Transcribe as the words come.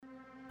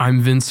I'm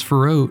Vince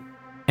Ferrote,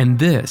 and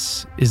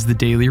this is the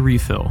Daily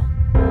Refill.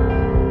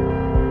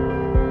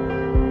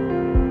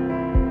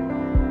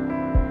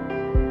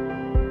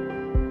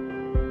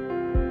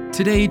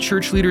 Today,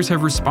 church leaders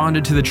have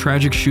responded to the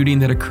tragic shooting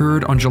that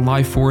occurred on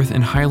July 4th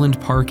in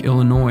Highland Park,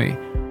 Illinois.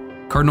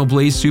 Cardinal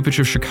Blaise Cupich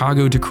of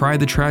Chicago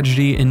decried the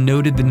tragedy and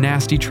noted the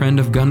nasty trend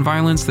of gun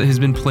violence that has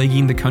been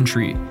plaguing the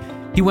country.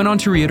 He went on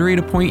to reiterate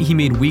a point he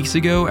made weeks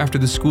ago after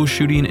the school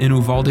shooting in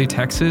Uvalde,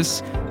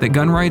 Texas, that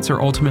gun rights are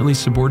ultimately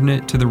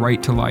subordinate to the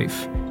right to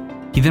life.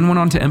 He then went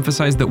on to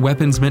emphasize that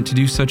weapons meant to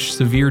do such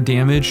severe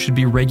damage should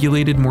be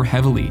regulated more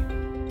heavily.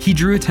 He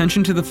drew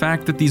attention to the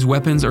fact that these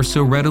weapons are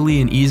so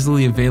readily and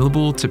easily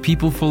available to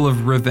people full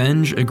of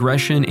revenge,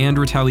 aggression, and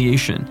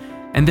retaliation,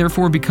 and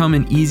therefore become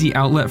an easy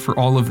outlet for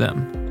all of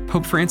them.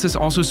 Pope Francis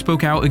also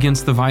spoke out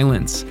against the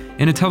violence.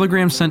 In a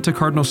telegram sent to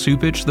Cardinal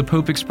Cupich, the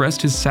Pope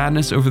expressed his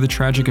sadness over the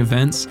tragic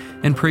events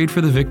and prayed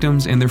for the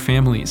victims and their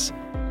families.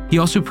 He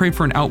also prayed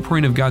for an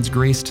outpouring of God's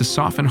grace to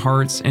soften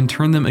hearts and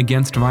turn them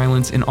against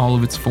violence in all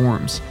of its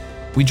forms.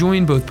 We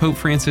join both Pope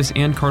Francis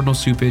and Cardinal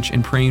Cupich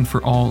in praying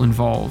for all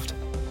involved.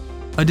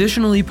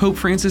 Additionally, Pope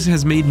Francis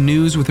has made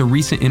news with a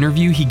recent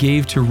interview he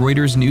gave to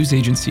Reuters news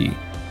agency.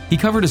 He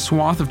covered a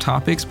swath of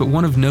topics, but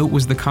one of note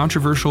was the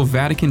controversial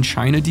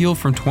Vatican-China deal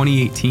from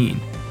 2018.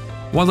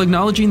 While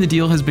acknowledging the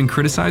deal has been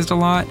criticized a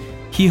lot,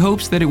 he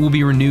hopes that it will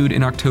be renewed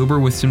in October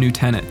with some new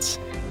tenets.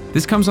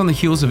 This comes on the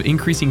heels of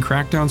increasing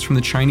crackdowns from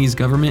the Chinese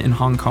government in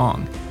Hong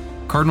Kong.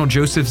 Cardinal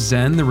Joseph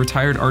Zen, the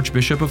retired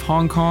Archbishop of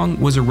Hong Kong,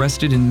 was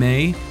arrested in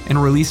May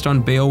and released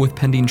on bail with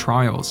pending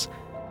trials.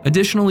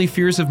 Additionally,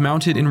 fears have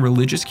mounted in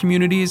religious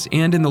communities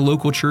and in the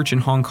local church in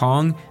Hong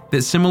Kong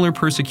that similar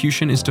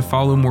persecution is to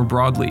follow more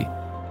broadly.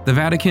 The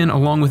Vatican,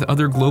 along with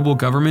other global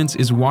governments,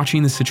 is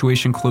watching the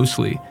situation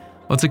closely.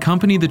 Let's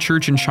accompany the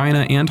church in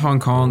China and Hong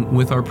Kong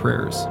with our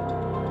prayers.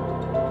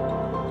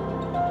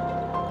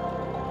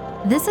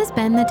 This has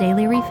been the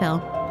Daily Refill.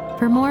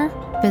 For more,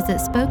 visit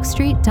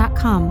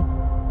spokestreet.com.